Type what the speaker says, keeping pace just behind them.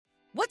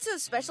What's so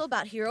special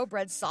about Hero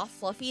Bread's soft,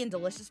 fluffy, and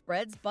delicious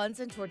breads, buns,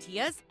 and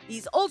tortillas?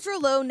 These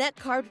ultra-low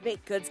net-carb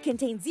baked goods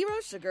contain zero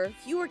sugar,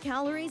 fewer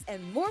calories,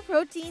 and more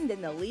protein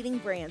than the leading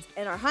brands,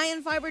 and are high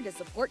in fiber to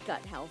support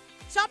gut health.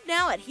 Shop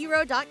now at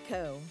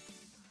hero.co.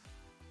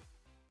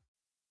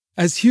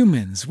 As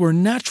humans, we're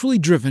naturally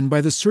driven by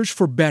the search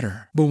for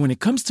better. But when it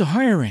comes to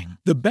hiring,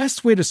 the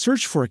best way to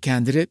search for a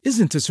candidate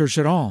isn't to search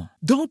at all.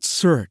 Don't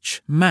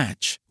search,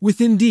 match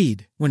with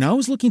Indeed. When I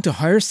was looking to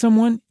hire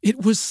someone,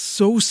 it was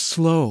so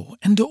slow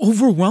and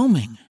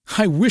overwhelming.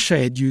 I wish I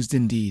had used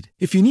Indeed.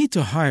 If you need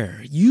to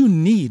hire, you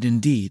need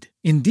Indeed.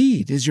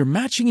 Indeed is your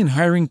matching and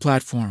hiring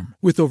platform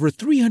with over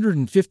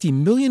 350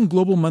 million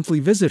global monthly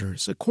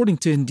visitors, according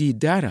to Indeed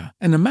data,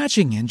 and a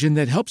matching engine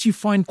that helps you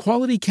find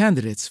quality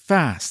candidates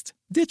fast.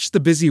 Ditch the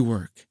busy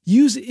work.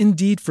 Use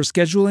Indeed for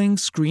scheduling,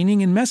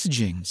 screening, and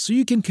messaging so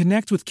you can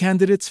connect with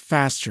candidates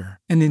faster.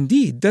 And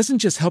Indeed doesn't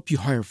just help you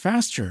hire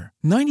faster.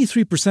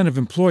 93% of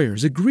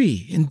employers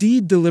agree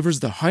Indeed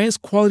delivers the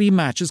highest quality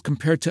matches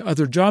compared to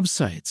other job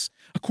sites,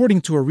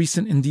 according to a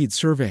recent Indeed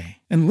survey.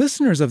 And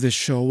listeners of this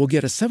show will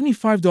get a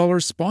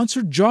 $75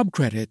 sponsored job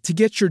credit to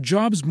get your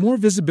jobs more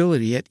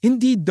visibility at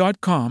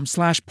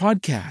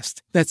Indeed.com/podcast.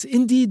 That's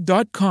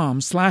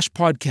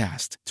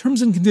Indeed.com/podcast.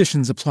 Terms and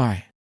conditions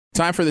apply.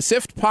 Time for the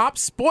Sift Pop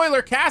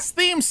Spoiler Cast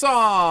theme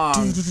song.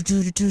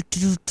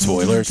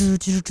 Spoilers.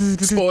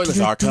 Spoilers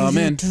are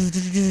coming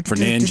for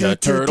Ninja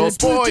Turtle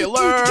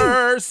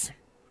spoilers.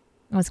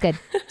 That was good.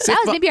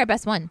 That was maybe our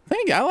best one.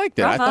 Thank you. I liked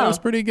it. I thought it was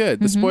pretty good.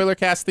 The Spoiler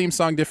Cast theme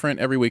song different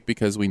every week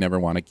because we never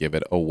want to give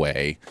it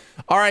away.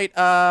 All right,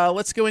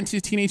 let's go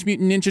into Teenage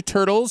Mutant Ninja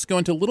Turtles, go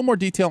into a little more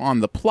detail on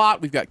the plot.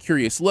 We've got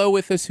Curious Low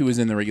with us, who is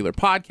in the regular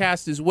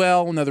podcast as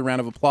well. Another round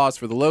of applause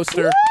for the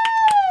Lowster.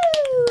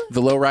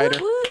 The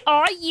Lowrider.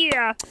 Oh,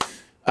 yeah.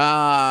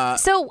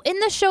 So in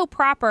the show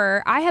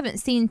proper, I haven't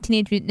seen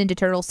Teenage Mutant Ninja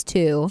Turtles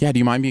 2. Yeah, do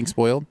you mind being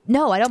spoiled?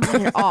 No, I don't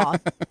mind at all.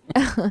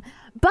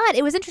 But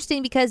it was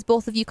interesting because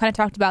both of you kind of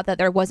talked about that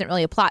there wasn't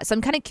really a plot. So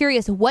I'm kind of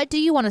curious, what do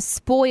you want to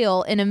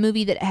spoil in a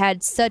movie that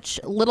had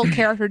such little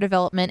character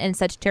development and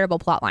such terrible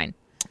plot line?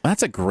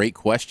 That's a great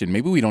question.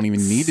 Maybe we don't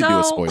even need to do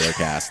a spoiler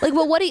cast. Like,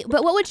 well, what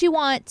would you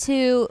want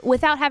to,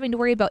 without having to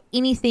worry about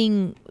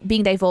anything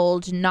being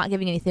divulged and not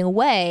giving anything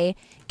away?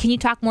 Can you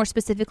talk more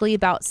specifically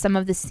about some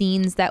of the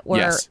scenes that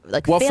were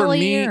like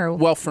failure?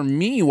 For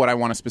me, what I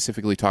want to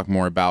specifically talk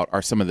more about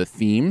are some of the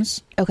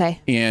themes. Okay.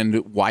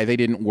 And why they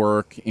didn't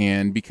work,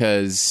 and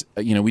because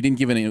we didn't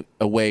give any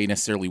away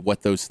necessarily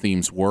what those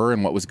themes were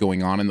and what was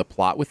going on in the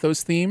plot with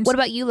those themes. What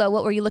about you, Lo?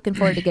 What were you looking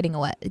forward to getting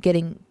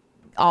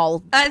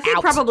all I think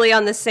out? Probably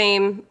on the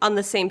same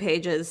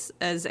page as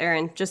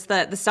Aaron. Just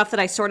the stuff that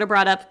I sort of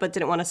brought up but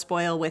didn't want to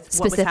spoil with Specifics.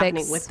 What was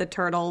happening with the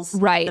turtles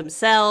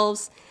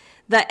themselves.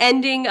 The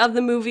ending of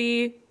the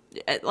movie,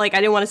 like, I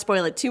didn't want to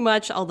spoil it too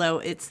much, although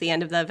it's the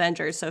end of the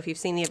Avengers. So if you've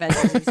seen the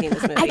Avengers, you've seen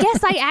this movie. I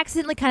guess I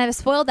accidentally kind of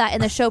spoiled that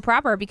in the show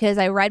proper because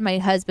I read my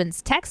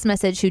husband's text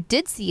message, who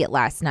did see it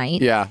last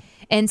night. Yeah.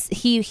 And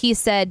he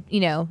said,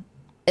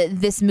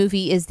 this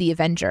movie is the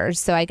Avengers.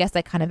 So I guess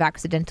I kind of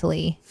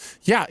accidentally.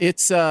 Yeah,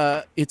 it's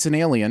an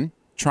alien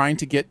trying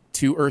to get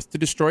to Earth to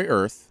destroy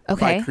Earth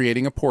by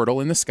creating a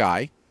portal in the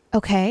sky.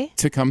 Okay.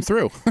 To come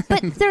through.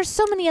 But there's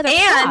so many other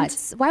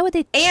plots. Why would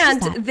they choose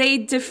that? They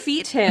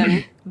defeat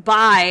him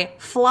by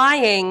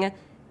flying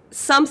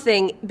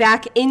something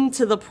back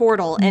into the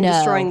portal and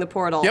destroying the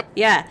portal. Yep.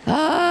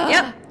 Yeah.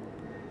 Yep.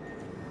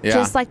 Yeah.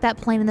 Just like that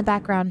plane in the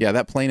background. Yeah,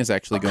 that plane is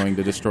actually going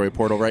to destroy a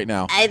portal right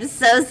now. I'm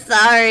so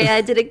sorry.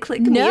 I didn't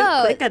click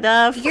mute quick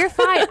enough. You're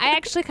fine. I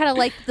actually kind of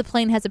like the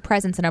plane has a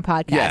presence in our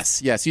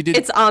podcast. Yes, you did.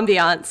 It's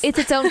ambiance. It's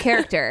its own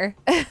character.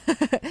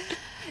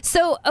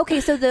 So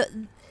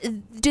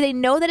do they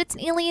know that it's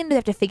an alien? Do they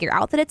have to figure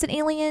out that it's an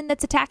alien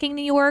that's attacking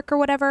New York or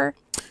whatever?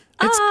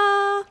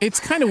 It's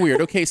kind of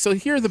weird. Okay, so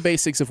here are the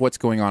basics of what's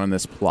going on in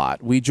this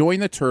plot. We join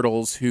the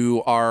Turtles,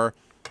 who are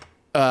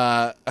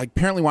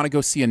apparently want to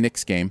go see a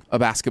Knicks game, a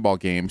basketball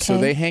game. Okay. So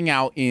they hang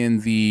out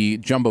in the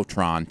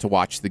Jumbotron to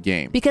watch the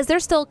game. Because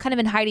they're still kind of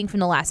in hiding from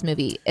the last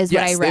movie, is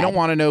what I read. Yes, they don't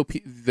want to know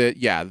they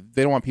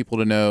don't want people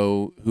to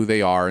know who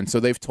they are. And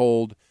so they've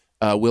told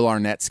Will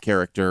Arnett's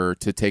character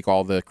to take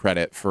all the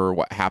credit for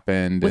what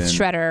happened. With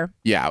Shredder.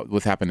 Yeah,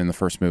 what happened in the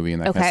first movie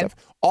and that kind of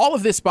stuff. All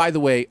of this, by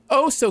the way,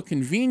 so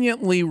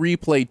conveniently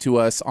replayed to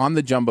us on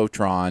the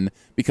Jumbotron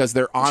because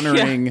they're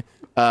honoring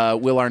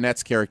Will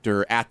Arnett's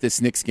character at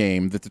this Knicks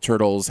game that the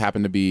Turtles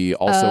happen to be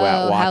also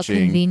at watching.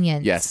 How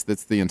convenient. Yes,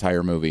 that's the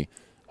entire movie.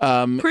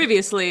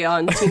 Previously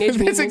on Teenage Mutant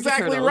Ninja Turtles. That's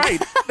exactly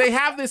right. They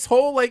have this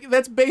whole,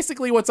 that's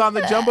basically what's on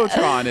the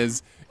Jumbotron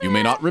is... You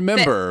may not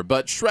remember,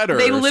 but Shredder.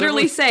 They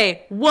literally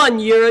say, 1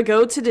 year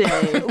ago today.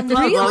 Really?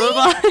 Blah,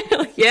 blah,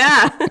 blah.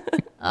 Yeah.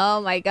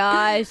 Oh, my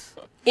gosh.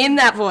 In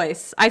that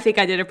voice. I think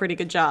I did a pretty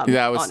good job,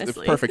 that was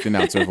honestly. a perfect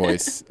announcer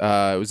voice.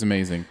 It was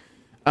amazing.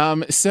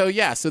 So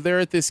they're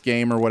at this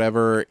game or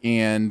whatever,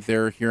 and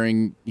they're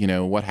hearing,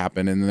 what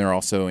happened, and they're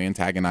also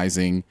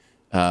antagonizing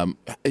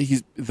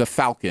he's the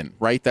Falcon,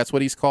 right? That's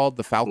what he's called,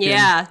 the Falcon.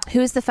 Yeah.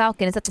 Who's the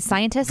Falcon? Is that the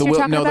scientist you're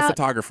talking about? No, the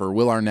photographer,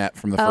 Will Arnett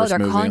from the first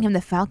movie. Oh, they're calling him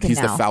the Falcon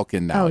He's now. the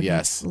Falcon now, oh,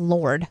 yes.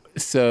 Lord.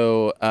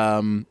 So,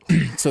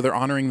 so they're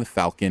honoring the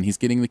Falcon. He's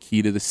getting the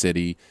key to the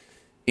city.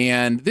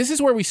 And this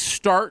is where we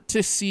start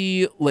to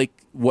see like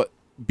what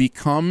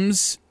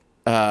becomes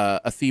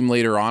a theme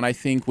later on, I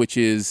think, which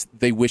is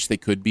they wish they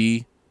could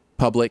be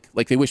public.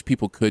 Like they wish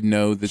people could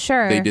know that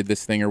they did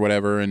this thing or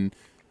whatever. And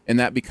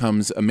that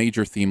becomes a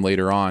major theme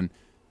later on.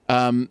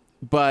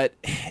 But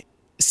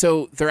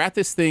so they're at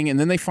this thing and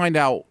then they find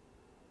out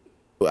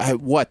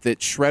that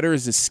Shredder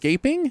is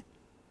escaping.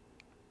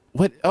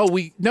 What? Oh,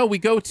 we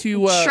go to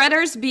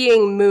Shredder's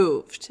being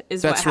moved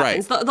is that's what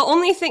happens. Right. The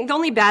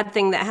only bad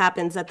thing that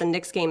happens at the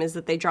Knicks game is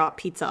that they drop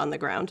pizza on the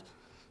ground.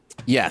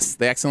 Yes,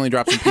 they accidentally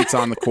drop some pizza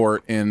on the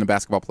court and the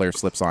basketball player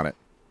slips on it.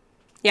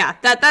 Yeah,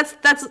 that's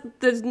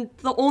the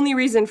only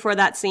reason for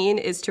that scene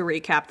is to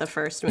recap the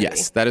first movie.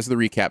 Yes, that is the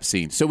recap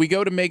scene. So we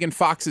go to Megan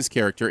Fox's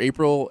character,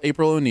 April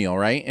O'Neil,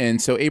 right?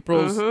 And so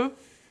April's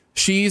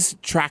she's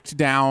tracked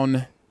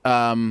down.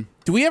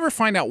 Do we ever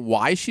find out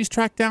why she's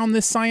tracked down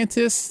this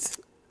scientist?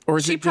 Or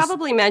is she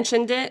probably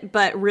mentioned it,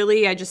 but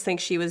really I just think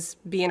she was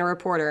being a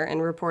reporter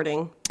and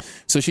reporting.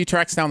 So she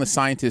tracks down the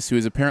scientist who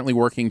is apparently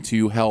working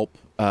to help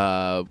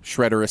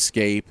Shredder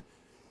escape.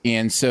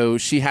 And so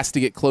she has to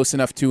get close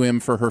enough to him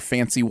for her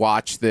fancy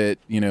watch that,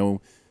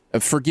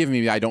 forgive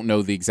me, I don't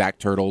know the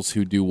exact turtles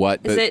who do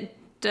what. But is it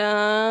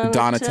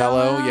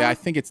Donatello? Yeah, I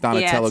think it's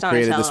Donatello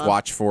created this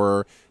watch for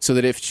her so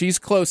that if she's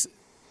close,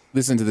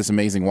 listen to this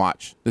amazing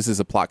watch. This is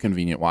a plot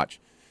convenient watch.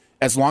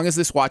 As long as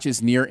this watch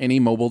is near any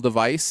mobile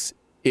device,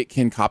 it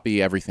can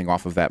copy everything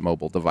off of that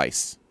mobile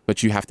device,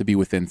 but you have to be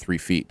within 3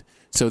 feet.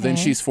 So then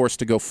she's forced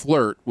to go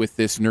flirt with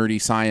this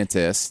nerdy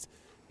scientist.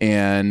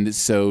 And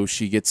so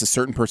she gets a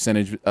certain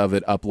percentage of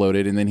it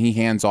uploaded, and then he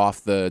hands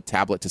off the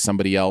tablet to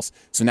somebody else.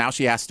 So now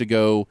she has to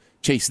go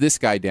chase this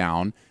guy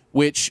down,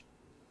 which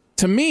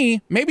to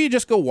me, maybe you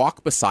just go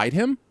walk beside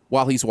him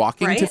while he's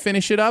walking to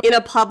finish it up. In a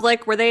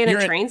public, were they in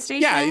a train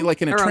station? Yeah,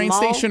 like in a train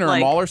station or a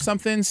mall or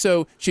something.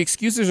 So she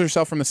excuses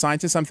herself from the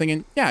scientist. I'm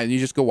thinking, you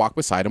just go walk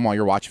beside him while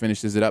your watch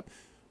finishes it up.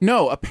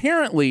 No,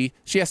 apparently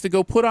she has to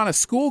go put on a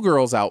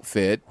schoolgirl's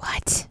outfit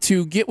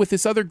to get with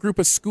this other group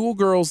of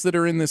schoolgirls that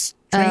are in this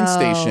train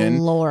station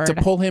to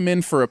pull him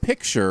in for a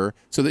picture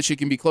so that she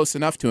can be close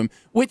enough to him.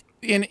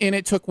 And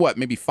it took,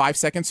 maybe 5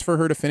 seconds for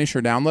her to finish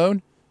her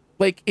download?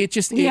 Like, it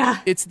just,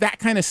 it's that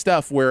kind of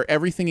stuff where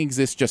everything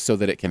exists just so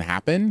that it can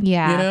happen,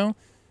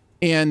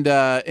 And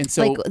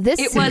so... Like this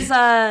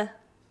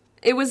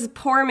It was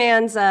poor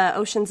man's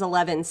Ocean's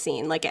 11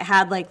 scene. Like it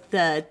had like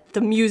the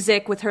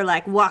music with her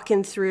like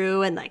walking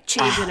through and like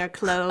changing her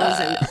clothes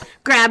and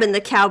grabbing the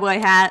cowboy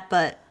hat,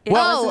 but it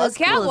wasn't as a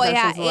cowboy cool as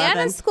hat Ocean's 11.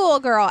 and a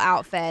schoolgirl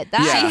outfit.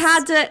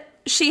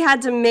 She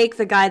had to make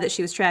the guy that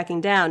she was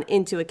tracking down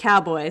into a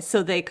cowboy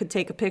so they could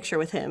take a picture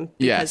with him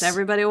because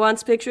everybody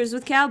wants pictures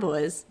with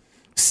cowboys.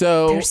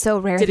 So they're so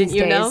rare Didn't these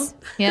you days. know?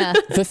 Yeah.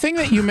 The thing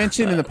that you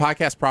mentioned in the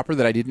podcast proper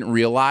that I didn't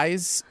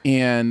realize,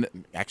 and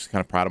I'm actually kind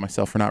of proud of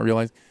myself for not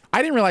realizing,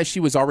 I didn't realize she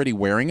was already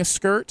wearing a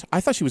skirt.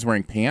 I thought she was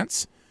wearing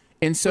pants.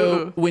 And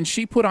so when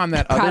she put on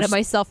that proud of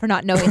myself for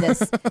not knowing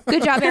this.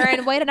 Good job,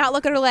 Aaron. Way to not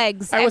look at her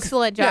legs.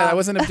 Excellent job. Yeah, I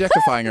wasn't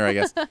objectifying her, I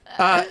guess.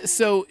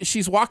 So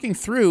she's walking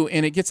through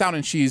and it gets out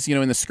and she's,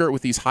 in the skirt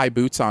with these high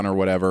boots on or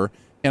whatever.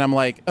 And I'm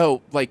like,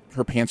 oh, like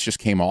her pants just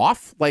came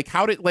off? Like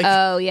how did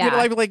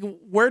like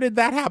where did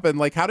that happen?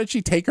 Like how did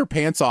she take her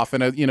pants off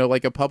in a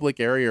like a public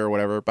area or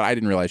whatever? But I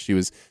didn't realize she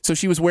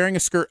was wearing a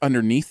skirt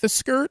underneath the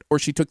skirt, or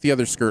she took the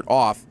other skirt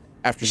off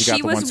after she got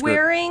the one skirt. She was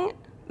wearing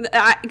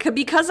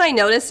because I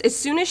noticed as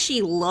soon as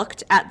she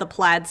looked at the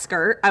plaid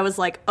skirt, I was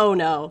like, oh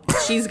no,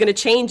 she's gonna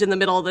change in the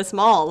middle of this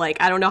mall. Like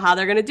I don't know how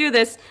they're gonna do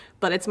this,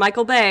 but it's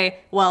Michael Bay.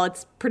 Well,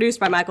 it's produced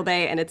by Michael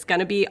Bay and it's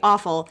gonna be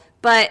awful.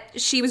 But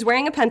she was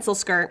wearing a pencil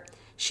skirt.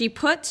 She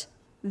put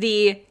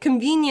the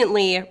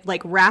conveniently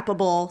like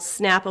wrappable,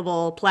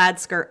 snappable plaid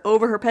skirt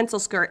over her pencil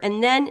skirt.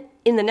 And then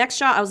in the next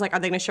shot, I was like, are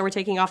they going to show her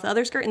taking off the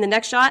other skirt? In the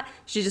next shot,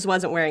 she just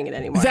wasn't wearing it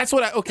anymore. That's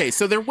what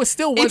so there was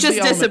still it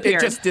just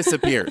disappeared. It just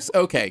disappears.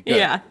 Okay, good.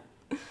 Yeah.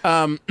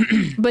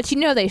 But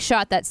they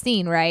shot that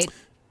scene, right?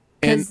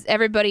 Because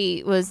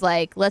everybody was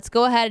like, let's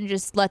go ahead and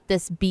just let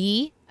this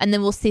be. And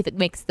then we'll see if it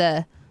makes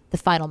the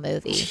final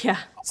movie. Yeah.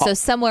 So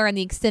somewhere in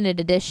the extended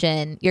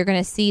edition, you're going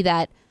to see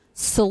that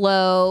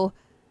slow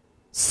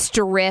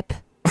strip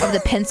of the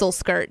pencil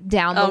skirt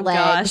down the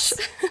legs.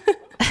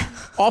 Gosh.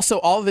 Also,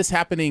 all of this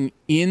happening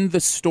in the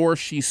store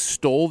she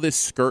stole this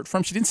skirt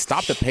from. She didn't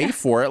stop to pay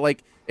for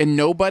it. And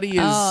nobody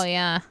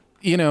is,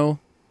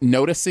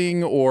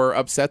 noticing or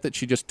upset that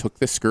she just took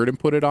this skirt and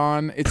put it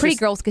on. Pretty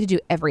girls get to do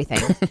everything.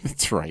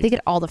 That's right. They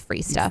get all the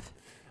free stuff.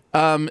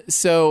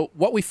 So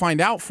what we find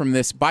out from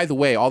this, by the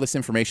way, all this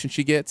information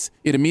she gets,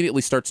 it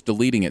immediately starts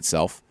deleting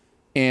itself.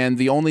 And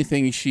the only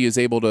thing she is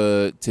able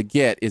to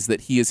get is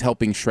that he is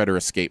helping Shredder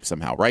escape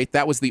somehow, right?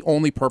 That was the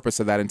only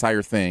purpose of that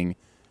entire thing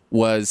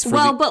was for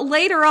but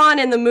later on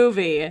in the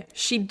movie,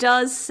 she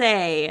does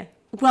say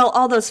well,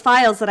 all those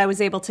files that I was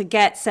able to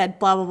get said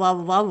blah, blah, blah,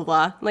 blah, blah, blah,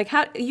 blah. I'm like,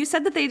 how? You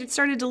said that they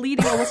started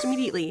deleting almost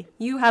immediately.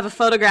 You have a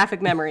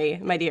photographic memory,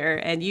 my dear,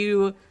 and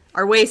you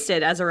are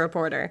wasted as a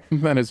reporter.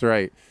 That is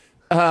right.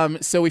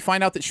 So we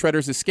find out that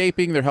Shredder's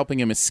escaping. They're helping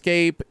him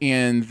escape,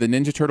 and the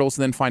Ninja Turtles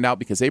then find out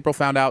because April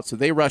found out. So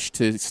they rush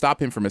to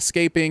stop him from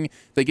escaping.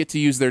 They get to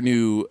use their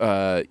new,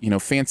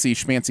 fancy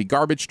schmancy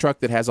garbage truck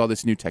that has all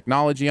this new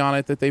technology on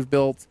it that they've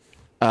built,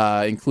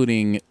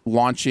 including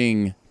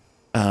launching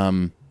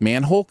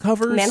manhole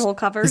covers. Manhole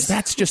covers. 'Cause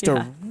that's just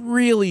a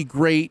really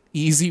great,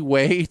 easy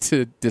way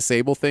to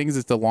disable things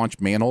is to launch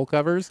manhole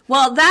covers.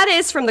 Well, that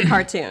is from the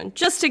cartoon.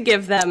 Just to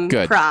give them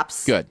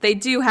props. Good. They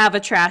do have a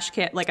trash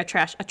can, like a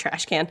trash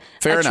can.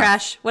 Fair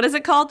enough. What is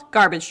it called?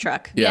 Garbage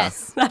truck. Yeah.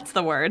 Yes, that's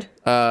the word.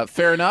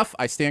 Fair enough.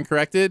 I stand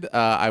corrected.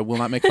 I will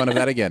not make fun of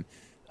that again.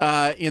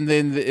 And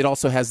then it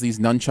also has these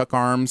nunchuck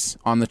arms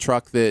on the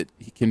truck that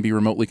can be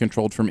remotely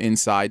controlled from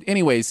inside.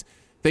 Anyways,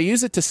 they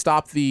use it to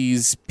stop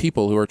these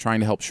people who are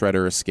trying to help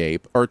Shredder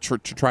escape, or to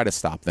try to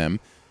stop them.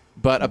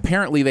 But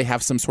apparently they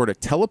have some sort of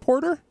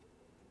teleporter,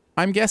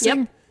 I'm guessing.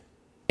 Yep.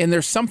 And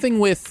there's something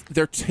with,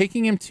 they're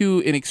taking him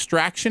to an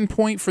extraction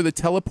point for the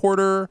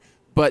teleporter,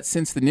 but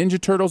since the Ninja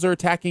Turtles are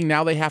attacking,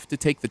 now they have to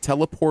take the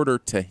teleporter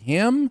to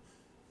him.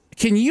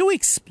 Can you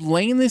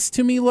explain this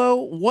to me, Lo?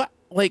 What,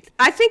 like...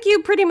 I think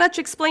you pretty much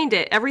explained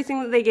it.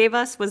 Everything that they gave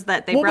us was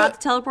that they brought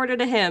the teleporter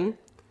to him.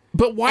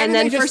 But why and did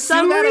then they for just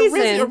some do that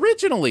reason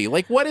originally?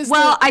 Like, what is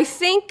Well, I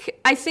think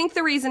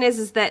the reason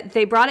is that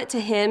they brought it to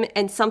him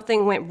and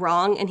something went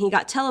wrong and he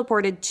got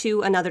teleported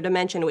to another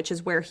dimension, which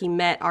is where he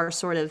met our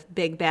sort of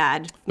big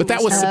bad. But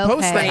that was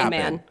supposed to Krang happen.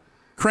 Man.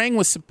 Krang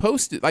was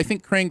supposed to. I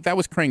think that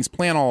was Krang's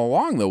plan all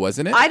along, though,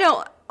 wasn't it? I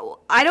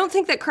don't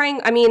think that Krang,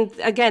 I mean,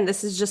 again,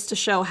 this is just to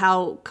show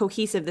how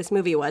cohesive this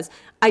movie was.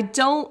 I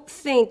don't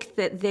think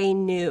that they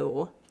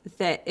knew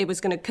that it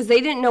was going to, because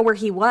they didn't know where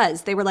he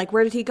was. They were like,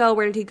 where did he go?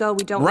 Where did he go?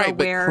 We don't know where. Right,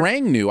 but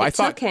Krang knew. I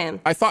thought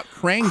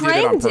Krang did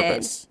it on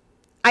purpose.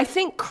 I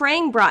think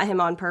Krang brought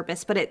him on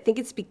purpose, but I think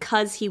it's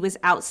because he was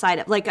outside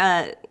of, like,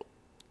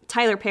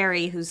 Tyler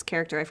Perry, whose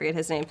character, I forget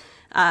his name.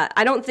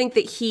 I don't think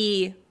that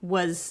he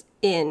was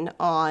in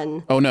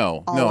on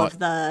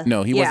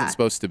he wasn't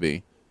supposed to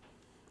be.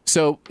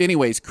 So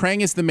anyways,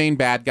 Krang is the main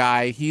bad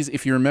guy. He's,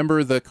 if you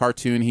remember the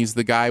cartoon, he's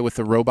the guy with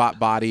the robot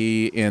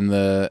body,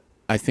 and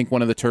I think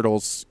one of the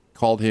turtles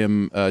called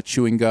him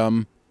chewing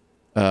gum,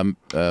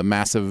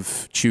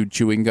 massive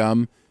chewing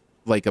gum,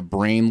 like a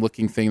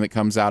brain-looking thing that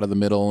comes out of the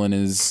middle and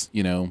is,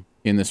 in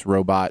this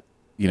robot,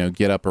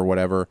 get up or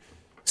whatever.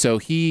 So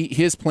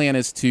his plan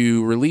is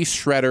to release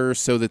Shredder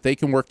so that they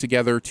can work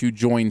together to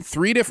join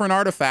 3 different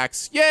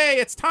artifacts. Yay!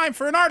 It's time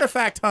for an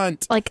artifact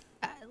hunt. Like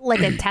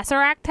a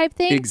Tesseract type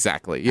thing.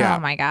 Exactly. Yeah. Oh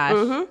my gosh.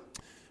 Mm-hmm.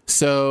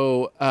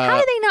 So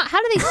how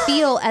do they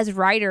feel as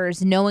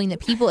writers knowing that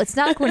people, it's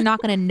not like we're not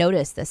going to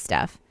notice this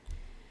stuff?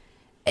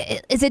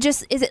 Is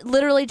it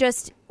literally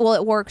just, well,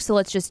 it works, so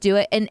let's just do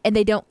it, and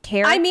they don't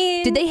care? I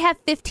mean, did they have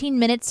 15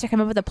 minutes to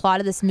come up with a plot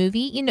of this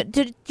movie? Do you know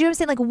what I'm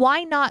saying? Like,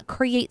 why not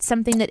create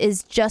something that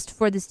is just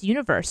for this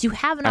universe? You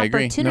have an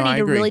opportunity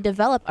to really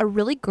develop a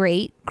really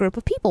great group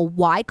of people.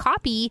 Why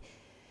copy,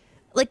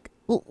 like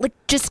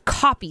just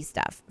copy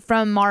stuff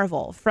from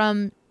Marvel,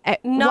 from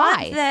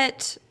why?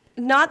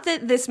 Not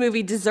that this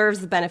movie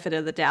deserves the benefit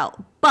of the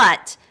doubt,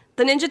 but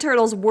the Ninja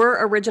Turtles were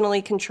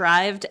originally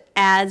contrived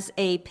as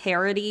a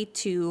parody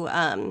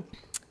to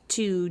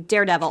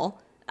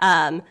Daredevil.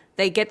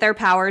 They get their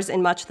powers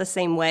in much the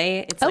same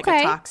way. It's like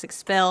a toxic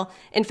spill.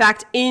 In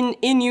fact, in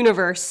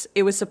universe,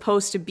 it was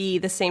supposed to be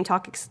the same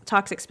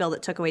toxic spill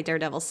that took away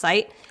Daredevil's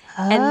sight.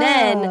 Oh. And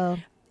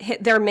then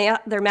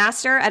their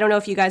master, I don't know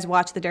if you guys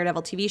watch the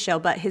Daredevil TV show,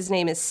 but his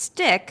name is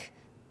Stick.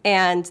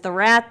 And the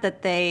rat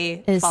that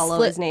they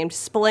follow is named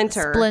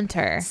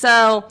Splinter.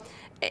 So,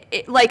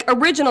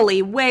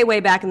 originally, way,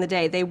 way back in the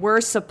day, they were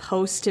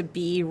supposed to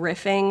be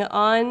riffing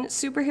on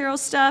superhero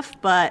stuff,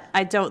 but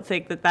I don't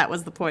think that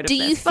was the point of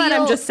this. But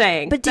I'm just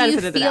saying. But do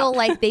you feel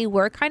like they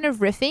were kind of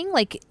riffing?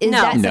 Like, is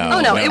no. that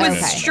No, it was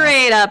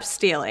straight up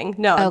stealing.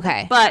 No.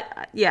 Okay.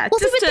 But, yeah, well,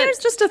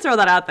 just to throw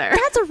that out there.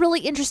 That's a really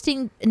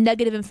interesting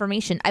nugget of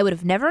information I would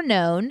have never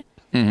known.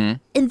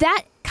 Mm-hmm. And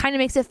that kind of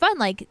makes it fun.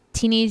 Like,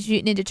 Teenage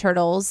Mutant Ninja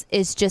Turtles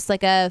is just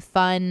like a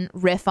fun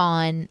riff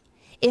on.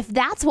 If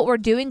that's what we're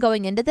doing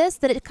going into this,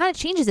 then it kind of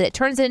changes it. It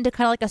turns it into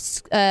kind of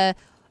like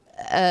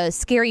a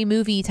scary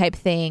movie type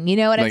thing. You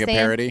know what I'm saying? Like a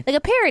parody? Like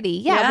a parody,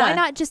 yeah. Why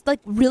not just like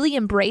really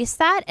embrace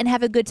that and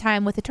have a good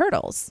time with the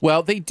Turtles?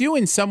 Well, they do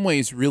in some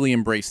ways really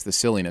embrace the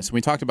silliness.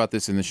 We talked about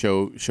this in the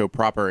show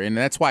proper, and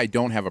that's why I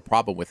don't have a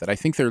problem with it. I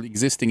think they're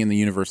existing in the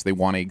universe they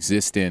want to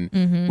exist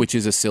in, which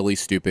is a silly,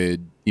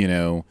 stupid,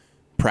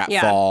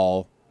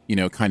 pratfall,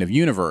 kind of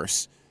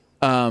universe.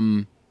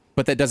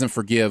 But that doesn't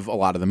forgive a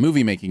lot of the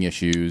movie making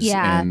issues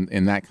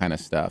and that kind of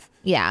stuff.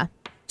 Yeah.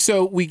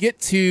 So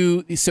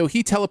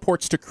he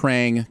teleports to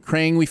Krang.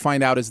 Krang, we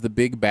find out, is the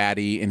big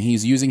baddie, and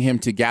he's using him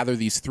to gather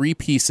these 3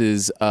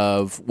 pieces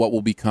of what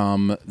will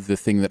become the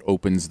thing that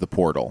opens the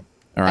portal.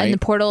 All right. And the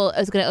portal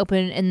is going to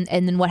open, and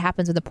then what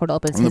happens when the portal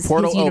opens? When the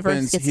portal his universe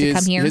opens, gets to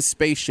come here? his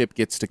spaceship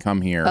gets to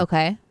come here.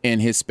 Okay.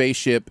 And his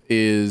spaceship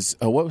is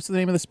what was the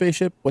name of the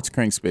spaceship? What's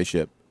Krang's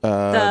spaceship?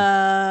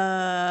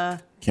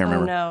 Can't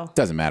remember. No.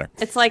 Doesn't matter.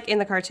 It's like in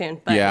the cartoon.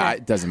 But Yeah,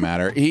 it doesn't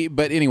matter.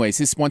 But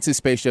anyways, once his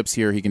spaceship's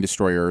here, he can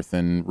destroy Earth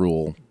and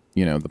rule,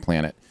 the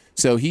planet.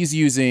 So he's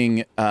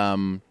using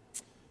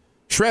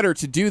Shredder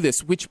to do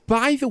this, which,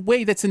 by the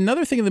way, that's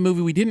another thing in the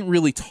movie we didn't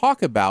really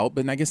talk about,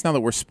 but I guess now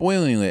that we're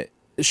spoiling it,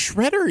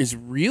 Shredder is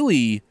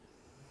really,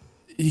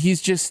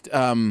 he's just,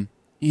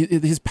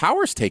 his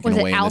power's taken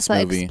away in this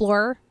movie. Alpha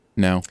Explorer?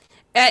 No.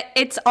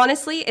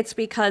 It's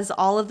because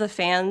all of the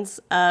fans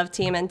of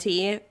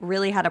TMNT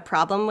really had a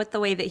problem with the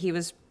way that he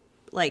was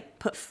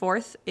put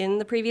forth in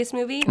the previous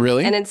movie.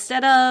 Really? And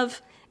instead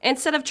of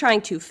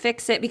trying to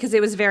fix it, because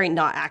it was very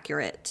not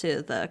accurate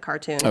to the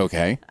cartoon.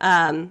 Okay.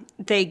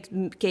 They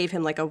gave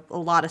him a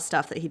lot of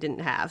stuff that he didn't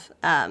have.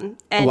 And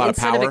a lot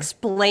instead of power? of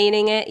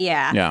explaining it,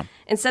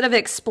 instead of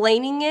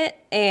explaining it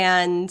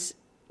and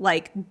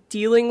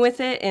dealing with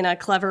it in a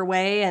clever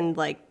way, and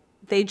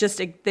they just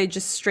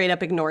straight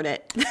up ignored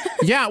it.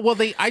 Yeah, well,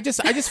 I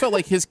just felt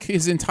like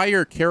his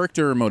entire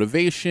character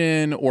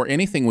motivation or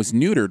anything was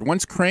neutered.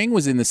 Once Krang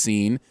was in the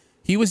scene,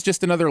 he was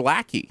just another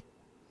lackey.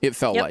 It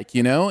felt like,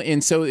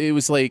 and so it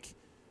was like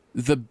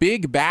the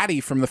big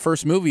baddie from the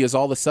first movie is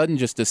all of a sudden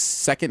just a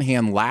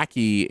secondhand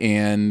lackey,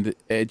 and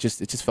it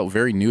just felt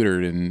very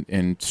neutered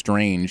and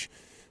strange.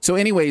 So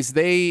anyways,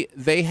 they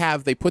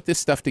put this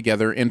stuff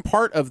together, and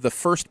part of the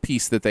first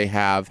piece that they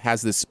have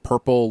has this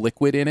purple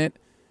liquid in it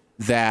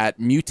that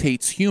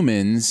mutates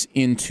humans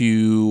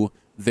into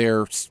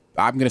their,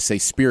 I'm going to say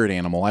spirit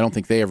animal. I don't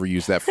think they ever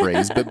use that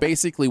phrase, but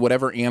basically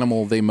whatever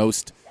animal they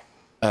most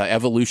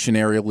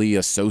evolutionarily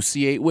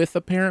associate with,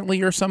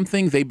 apparently, or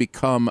something, they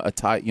become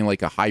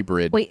like a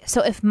hybrid. Wait,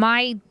 so if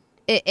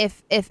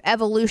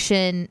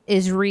evolution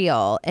is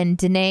real and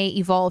Danae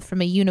evolved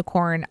from a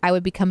unicorn, I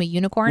would become a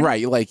unicorn?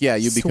 Right, you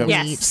become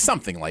Sweet.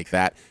 something like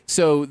that.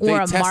 So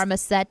or a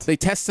marmoset. They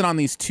tested on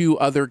these two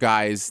other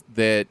guys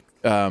that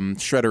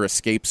Shredder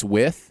escapes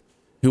with,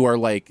 who are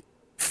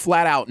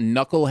flat out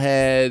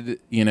knucklehead,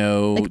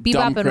 Bebop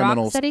dumb and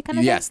criminals. Rocksteady kind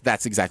of yes, thing?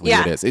 that's exactly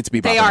what it is. It's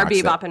Bebop They and are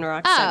Rocksteady. Bebop and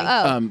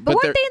Rocksteady. But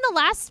weren't they in the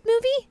last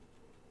movie?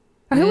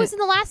 Or who was in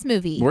the last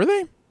movie? Were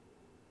they?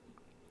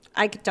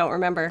 I don't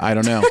remember. I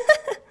don't know.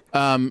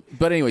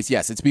 But anyways,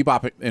 yes, it's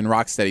Bebop and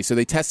Rocksteady. So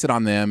they tested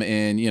on them,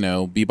 and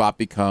Bebop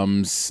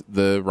becomes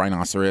the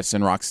rhinoceros,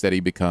 and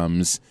Rocksteady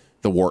becomes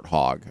the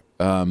warthog.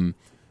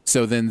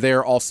 So then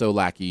they're also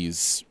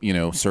lackeys,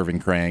 serving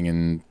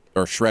Krang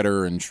or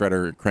Shredder, and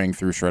Krang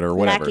through Shredder, or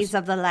whatever. Lackeys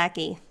of the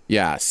lackey.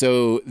 Yeah,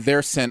 so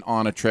they're sent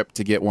on a trip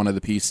to get one of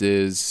the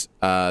pieces.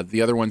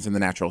 The other one's in the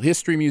Natural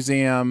History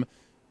Museum,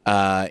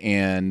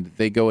 and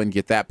they go and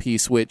get that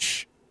piece,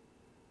 which,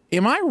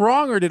 am I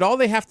wrong, or did all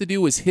they have to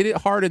do was hit it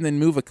hard and then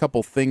move a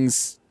couple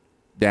things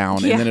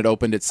down, and then it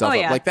opened itself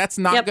up? Like, that's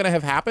not going to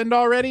have happened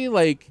already?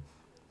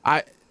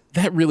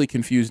 That really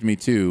confused me,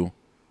 too,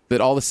 that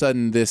all of a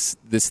sudden this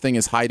thing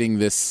is hiding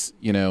this,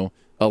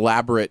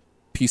 elaborate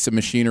piece of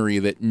machinery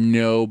that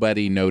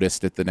nobody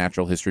noticed at the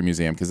Natural History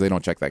Museum, because they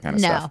don't check that kind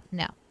of stuff.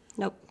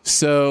 Nope.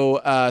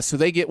 So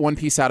they get one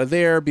piece out of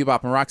there.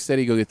 Bebop and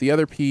Rocksteady go get the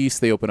other piece.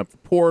 They open up the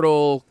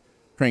portal.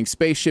 Krang's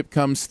spaceship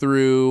comes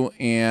through,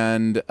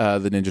 and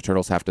the Ninja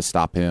Turtles have to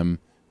stop him.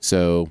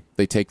 So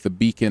they take the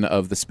beacon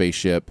of the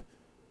spaceship,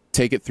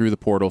 take it through the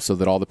portal, so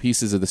that all the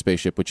pieces of the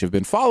spaceship, which have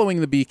been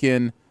following the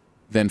beacon,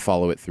 then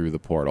follow it through the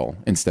portal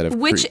instead of...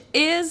 Which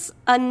is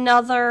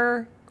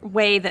another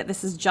way that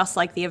this is just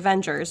like the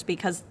Avengers,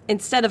 because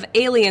instead of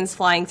aliens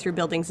flying through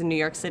buildings in New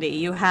York City,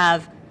 you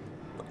have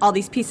all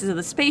these pieces of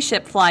the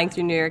spaceship flying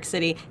through New York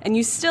City, and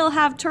you still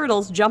have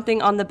turtles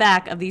jumping on the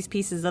back of these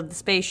pieces of the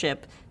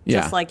spaceship,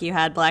 just like you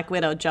had Black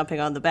Widow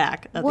jumping on the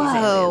back of these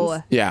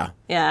aliens. Yeah.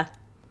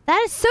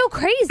 That is so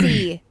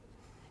crazy.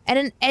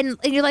 And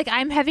you're like,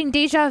 I'm having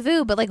deja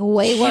vu, but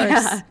way worse.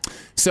 Yeah.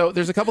 So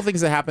there's a couple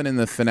things that happen in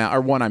the finale,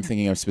 or one I'm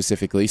thinking of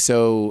specifically.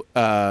 So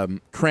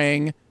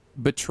Krang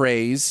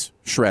betrays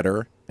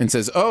Shredder and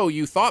says, "Oh,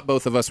 you thought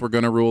both of us were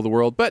going to rule the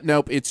world, but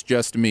nope, it's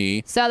just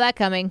me." Saw that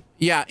coming.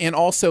 Yeah, and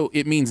also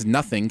it means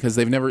nothing, because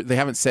they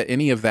haven't set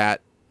any of that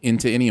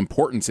into any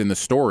importance in the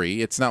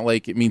story. It's not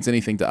like it means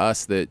anything to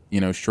us that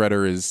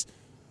Shredder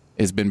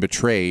has been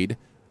betrayed.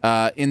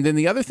 And then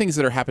the other things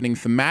that are happening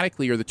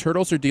thematically are the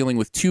Turtles are dealing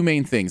with two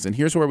main things, and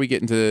here's where we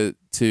get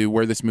into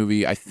where this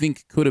movie, I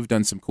think, could have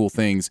done some cool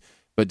things,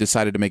 but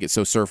decided to make it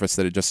so surface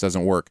that it just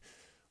doesn't work.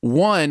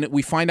 One,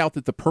 we find out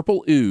that the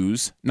purple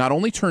ooze not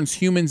only turns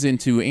humans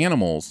into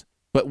animals,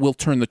 but will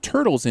turn the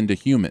turtles into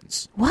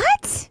humans.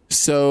 What?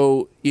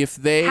 So if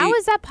they... How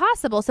is that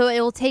possible? So it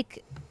will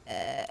take...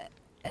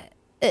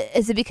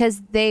 is it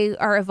because they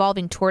are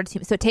evolving towards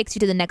humans? So it takes you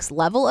to the next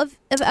level of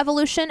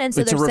evolution? And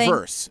so it's a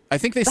reverse. I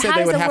think they said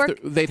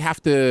they'd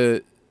have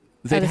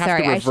they'd have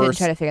to I reverse. shouldn't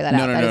try to figure that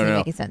out. That isn't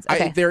making sense.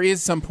 Okay. There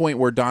is some point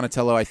where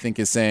Donatello, I think,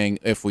 is saying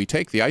if we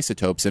take the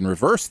isotopes and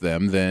reverse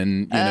them,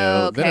 then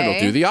then it'll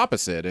do the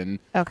opposite and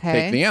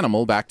take the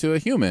animal back to a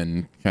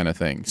human kind of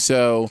thing.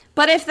 So,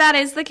 but if that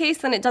is the case,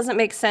 then it doesn't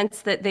make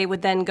sense that they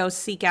would then go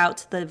seek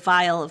out the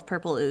vial of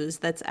purple ooze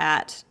that's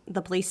at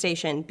the police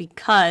station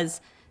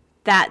because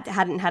that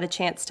hadn't had a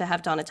chance to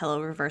have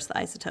Donatello reverse the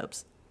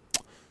isotopes.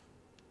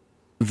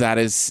 That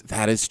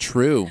is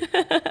true.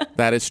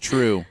 That is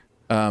true.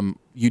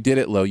 You did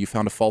it, Lo. You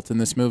found a fault in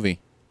this movie.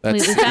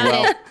 That's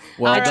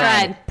well I done.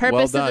 tried.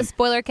 Purpose well of the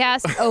spoiler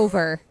cast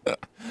over.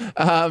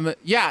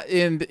 Yeah,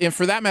 and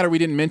for that matter, we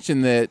didn't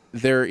mention that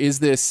there is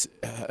this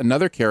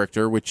another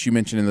character, which you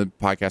mentioned in the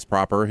podcast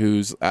proper,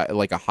 who's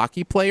like a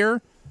hockey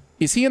player.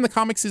 Is he in the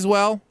comics as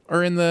well,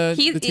 or in the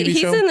TV show?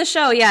 He's in the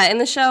show, yeah. In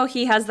the show,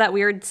 he has that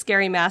weird,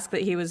 scary mask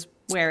that he was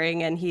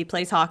wearing, and he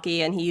plays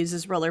hockey, and he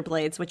uses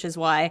rollerblades, which is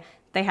why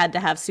they had to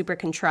have super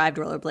contrived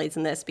rollerblades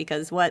in this,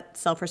 because what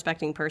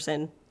self-respecting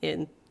person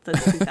in the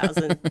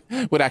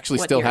 2000 would actually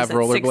still have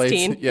rollerblades?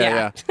 16?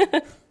 Yeah.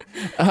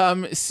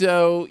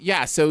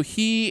 So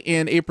he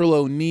and April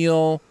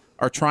O'Neil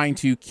are trying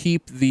to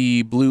keep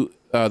the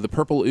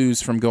purple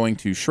ooze from going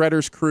to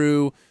Shredder's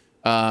crew.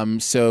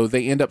 So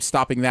they end up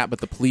stopping that, but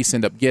the police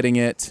end up getting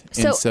it,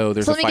 and so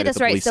there's a fight at the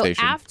police station.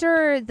 So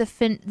after the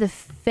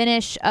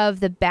finish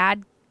of the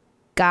bad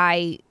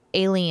guy,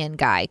 alien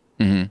guy,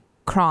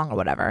 Krang or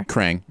whatever,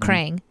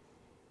 Krang.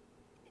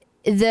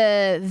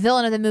 The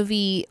villain of the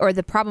movie, or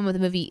the problem with the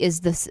movie,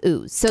 is this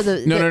ooze. So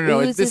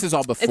no. This is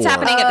all before. It's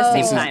happening at the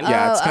same time.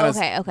 Yeah, it's kind of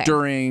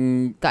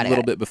during, a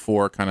little bit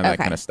before, kind of that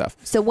kind of stuff.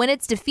 So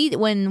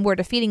when we're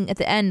defeating at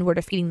the end, we're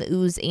defeating the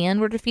ooze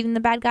and we're defeating the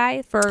bad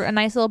guy for a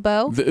nice little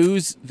bow. The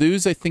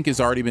ooze, I think, has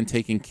already been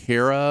taken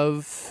care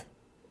of.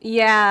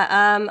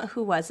 Yeah.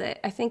 Who was it?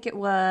 I think it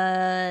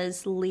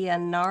was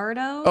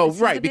Leonardo. Oh,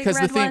 right. Because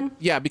the theme. One?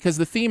 Yeah, because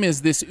the theme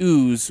is this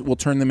ooze will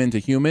turn them into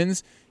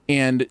humans.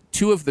 And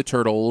two of the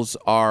turtles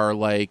are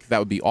like, that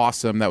would be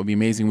awesome. That would be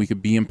amazing. We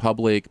could be in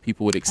public.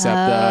 People would accept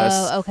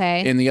us.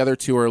 Okay. And the other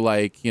two are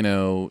like,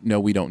 no,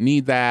 we don't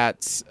need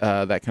that,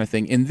 that kind of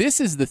thing. And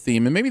this is the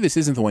theme, and maybe this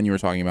isn't the one you were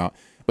talking about,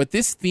 but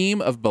this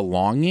theme of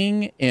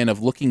belonging and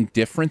of looking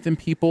different than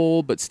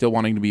people but still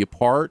wanting to be a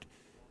part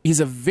is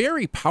a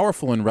very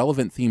powerful and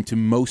relevant theme to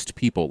most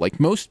people. Like,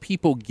 most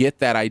people get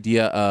that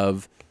idea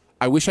of,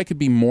 I wish I could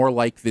be more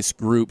like this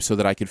group so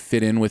that I could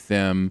fit in with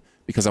them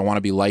because I want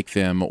to be like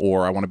them,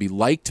 or I want to be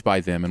liked by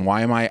them. And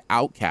why am I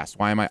outcast?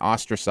 Why am I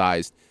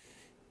ostracized?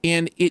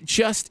 And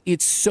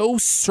it's so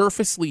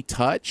surfacely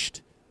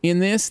touched in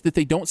this that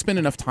they don't spend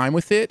enough time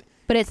with it.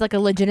 But it's like a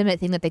legitimate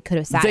thing that they could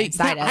have sat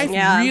inside of.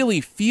 I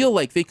really feel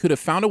like they could have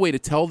found a way to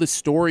tell this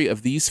story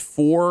of these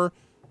four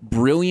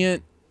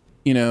brilliant,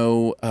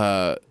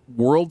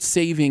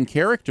 world-saving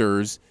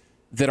characters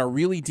that are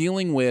really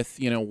dealing with,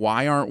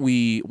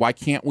 why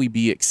can't we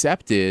be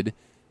accepted?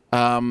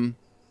 And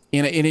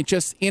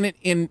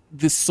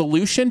the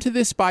solution to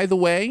this, by the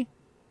way,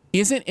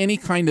 isn't any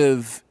kind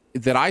of,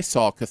 that I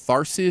saw,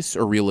 catharsis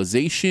or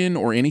realization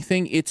or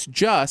anything. It's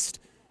just,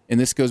 and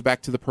this goes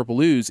back to the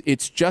purple ooze,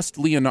 it's just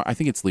Leonardo. I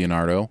think it's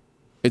Leonardo.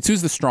 It's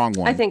who's the strong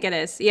one. I think it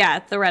is. Yeah,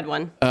 the red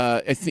one.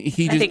 I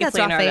think it's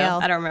Leonardo. Raphael.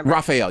 I don't remember.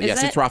 Raphael.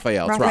 Yes, it's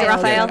Raphael.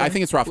 Raphael. I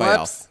think it's Raphael.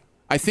 Whoops.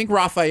 I think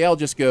Raphael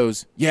just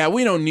goes, yeah,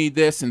 we don't need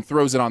this, and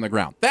throws it on the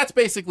ground. That's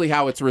basically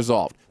how it's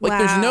resolved. Like,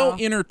 there's no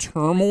inner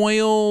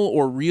turmoil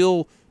or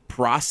real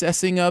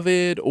processing of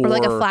it, or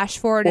like a flash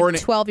forward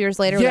 12 years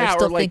later, where they're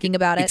still thinking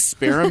about it,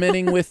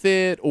 experimenting with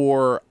it,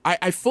 or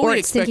I fully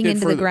expected sinking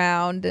into the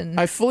ground. And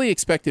I fully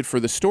expected for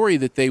the story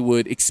that they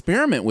would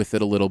experiment with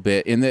it a little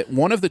bit, and that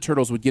one of the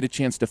turtles would get a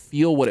chance to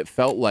feel what it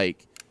felt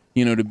like,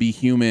 to be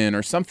human,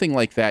 or something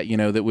like that,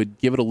 that would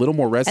give it a little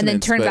more resonance, and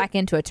then turn back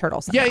into a turtle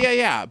somehow.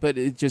 Yeah. But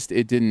it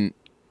didn't.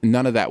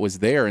 None of that was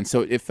there, and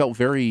so it felt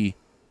very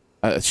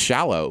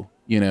shallow,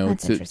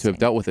 to have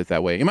dealt with it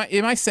that way.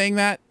 Am I saying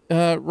that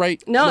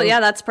right? No, yeah,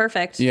 that's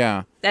perfect.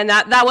 Yeah. And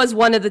that was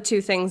one of the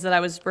two things that I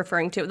was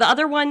referring to. The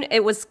other one,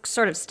 it was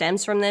sort of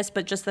stems from this,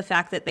 but just the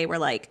fact that they were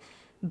like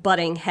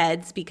butting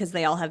heads because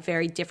they all have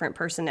very different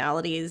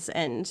personalities,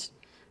 and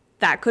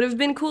that could have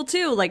been cool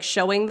too, like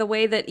showing the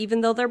way that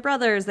even though they're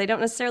brothers, they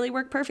don't necessarily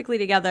work perfectly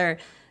together.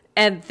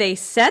 And they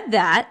said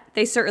that.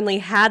 They certainly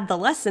had the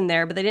lesson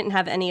there, but they didn't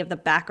have any of the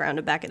background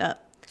to back it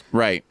up.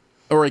 Right.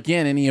 Or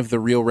again, any of the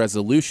real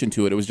resolution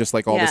to it. It was just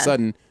like all of a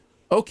sudden,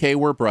 okay,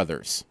 we're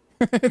brothers.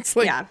 It's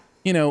like,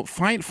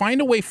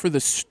 find a way for the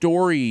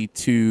story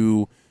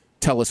to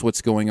tell us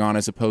what's going on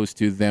as opposed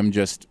to them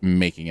just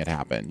making it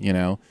happen,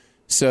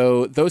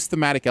 So those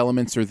thematic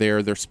elements are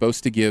there. They're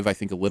supposed to give, I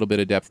think, a little bit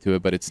of depth to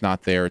it, but it's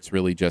not there. It's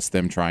really just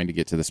them trying to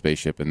get to the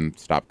spaceship and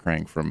stop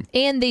Krang from...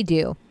 And they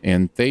do.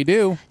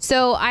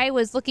 So I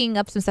was looking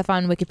up some stuff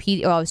on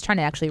Wikipedia. Well, I was trying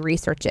to actually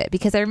research it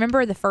because I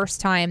remember the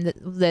first time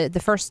that the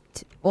first,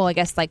 I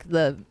guess like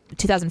the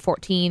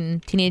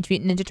 2014 Teenage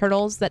Mutant Ninja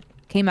Turtles that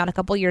came out a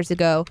couple years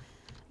ago.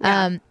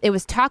 Yeah. It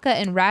was Taka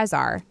and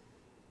Razar,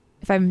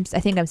 I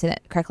think I'm saying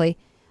that correctly.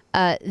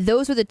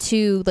 those were the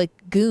two like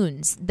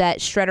goons that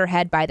Shredder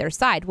had by their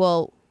side.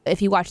 Well,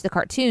 if you watch the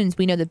cartoons,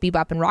 we know that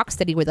Bebop and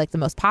Rocksteady were like the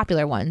most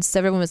popular ones. So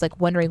everyone was like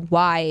wondering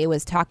why it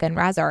was Taka and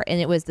Razar, and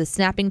it was the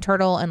snapping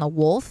turtle and the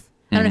wolf.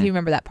 I don't know if you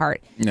remember that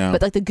part. No.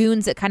 But like the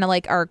goons that kind of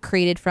like are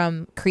created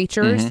from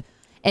creatures.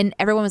 And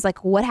everyone was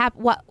like, what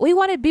happened? What? We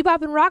wanted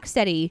Bebop and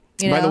Rocksteady.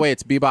 You know? By the way,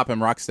 it's Bebop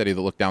and Rocksteady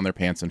that look down their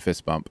pants and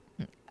fist bump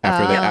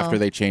after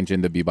they change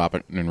into Bebop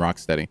and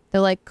Rocksteady.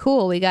 They're like,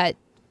 cool, we got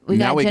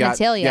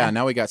genitalia.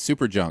 Now we got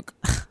super junk.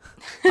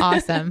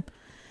 Awesome.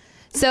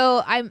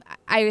 So I'm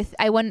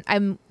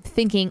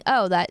thinking,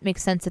 oh, that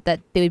makes sense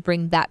that they would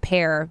bring that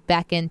pair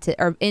back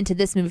into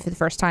this movie for the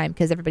first time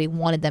because everybody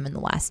wanted them in the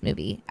last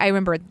movie. I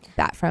remember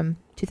that from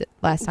the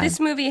last time. This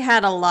movie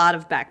had a lot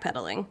of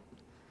backpedaling.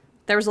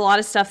 There was a lot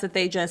of stuff that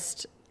they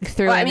just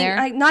threw in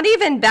there. Not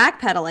even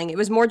backpedaling. It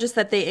was more just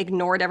that they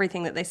ignored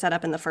everything that they set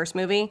up in the first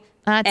movie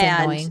That's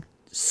and annoying.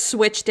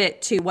 Switched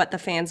it to what the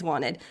fans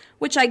wanted.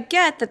 Which I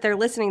get that they're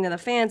listening to the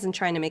fans and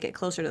trying to make it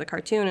closer to the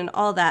cartoon and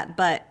all that,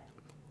 but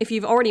if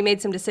you've already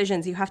made some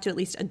decisions, you have to at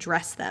least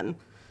address them.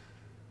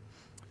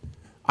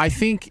 I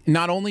think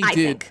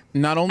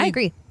I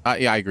agree.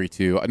 Yeah, I agree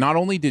too. Not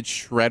only did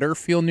Shredder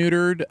feel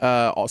neutered,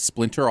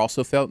 Splinter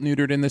also felt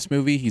neutered in this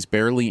movie. He's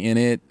barely in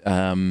it.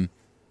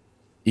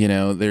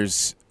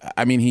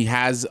 He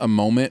has a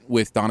moment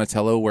with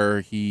Donatello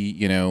where he,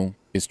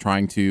 is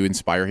trying to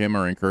inspire him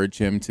or encourage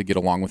him to get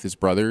along with his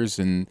brothers,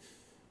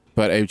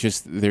 but it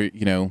just he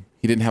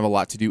didn't have a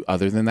lot to do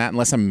other than that.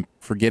 Unless I'm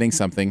forgetting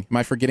something. Am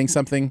I forgetting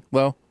something,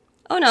 Lo?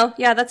 Oh no,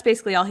 yeah, that's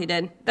basically all he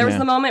did. There was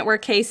the moment where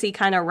Casey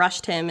kind of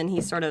rushed him and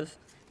he sort of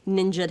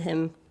ninja'd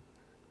him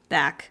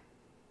back.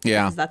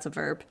 Yeah, because that's a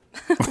verb.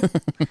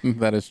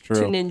 That is true.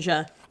 To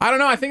ninja. I don't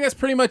know. I think that's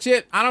pretty much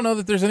it. I don't know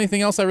that there's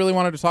anything else I really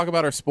wanted to talk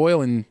about or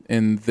spoil in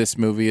this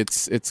movie.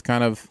 It's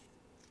kind of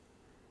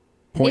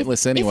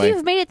pointless anyway. If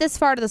you've made it this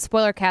far to the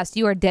spoiler cast,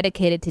 you are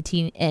dedicated to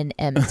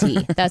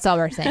TNMT. That's all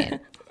we're saying.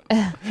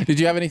 Did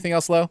you have anything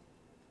else, Lo?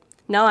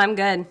 No, I'm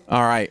good.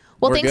 All right.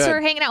 Well, thanks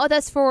for hanging out with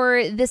us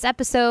for this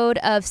episode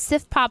of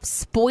Sif Pop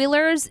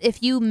Spoilers.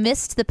 If you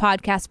missed the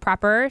podcast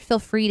proper, feel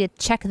free to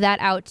check that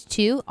out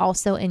too,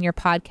 also in your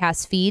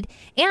podcast feed.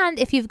 And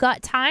if you've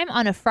got time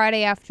on a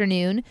Friday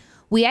afternoon,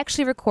 we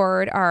actually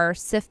record our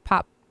Sif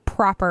Pop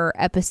proper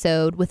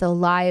episode with a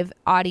live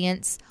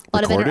audience, a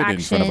lot of interaction.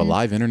 In front of a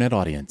live internet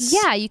audience.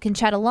 Yeah, you can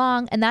chat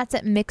along, and that's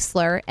at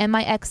Mixlr,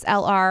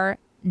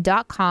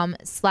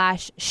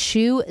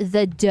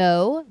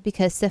 mixlr.com/shoe-the-dough,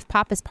 because Sif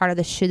Pop is part of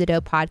the Shoe the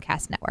Dough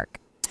podcast network.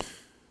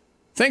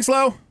 Thanks,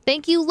 Lo.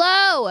 Thank you,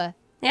 Lo.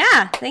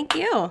 Yeah, thank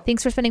you.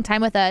 Thanks for spending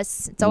time with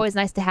us. It's always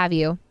nice to have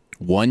you.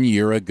 1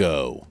 year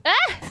ago.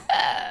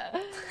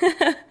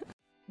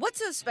 What's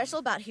so special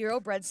about Hero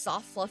Bread's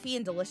soft, fluffy,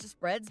 and delicious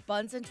breads,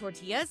 buns, and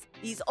tortillas?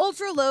 These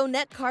ultra-low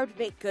net-carb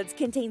baked goods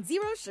contain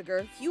zero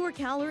sugar, fewer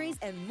calories,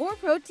 and more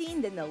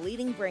protein than the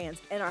leading brands,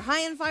 and are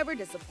high in fiber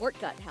to support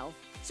gut health.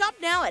 Shop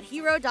now at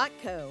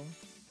hero.co.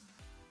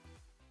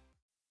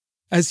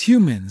 As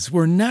humans,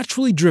 we're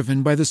naturally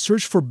driven by the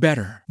search for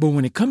better. But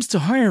when it comes to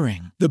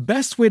hiring, the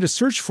best way to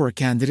search for a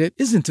candidate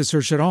isn't to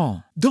search at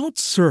all. Don't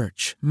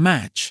search,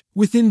 match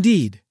with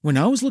Indeed. When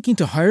I was looking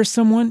to hire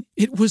someone,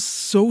 it was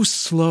so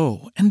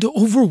slow and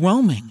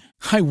overwhelming.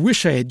 I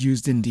wish I had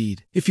used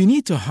Indeed. If you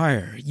need to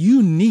hire,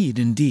 you need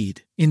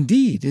Indeed.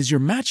 Indeed is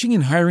your matching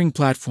and hiring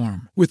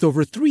platform with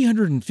over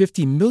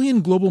 350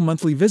 million global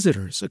monthly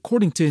visitors,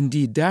 according to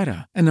Indeed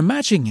data, and a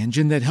matching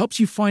engine that helps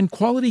you find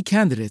quality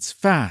candidates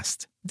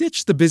fast.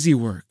 Ditch the busy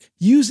work.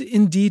 Use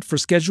Indeed for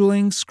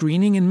scheduling,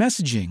 screening, and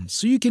messaging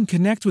so you can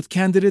connect with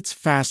candidates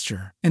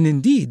faster. And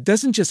Indeed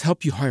doesn't just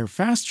help you hire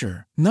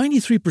faster.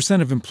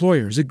 93% of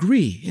employers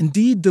agree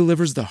Indeed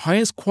delivers the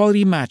highest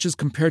quality matches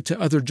compared to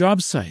other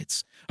job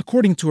sites,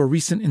 according to a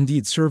recent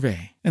Indeed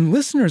survey. And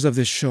listeners of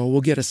this show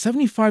will get a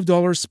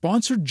 $75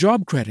 sponsored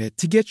job credit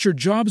to get your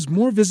jobs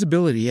more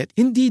visibility at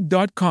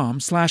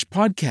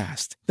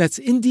Indeed.com/podcast. That's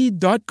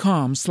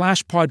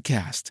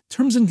Indeed.com/podcast.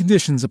 Terms and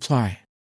conditions apply.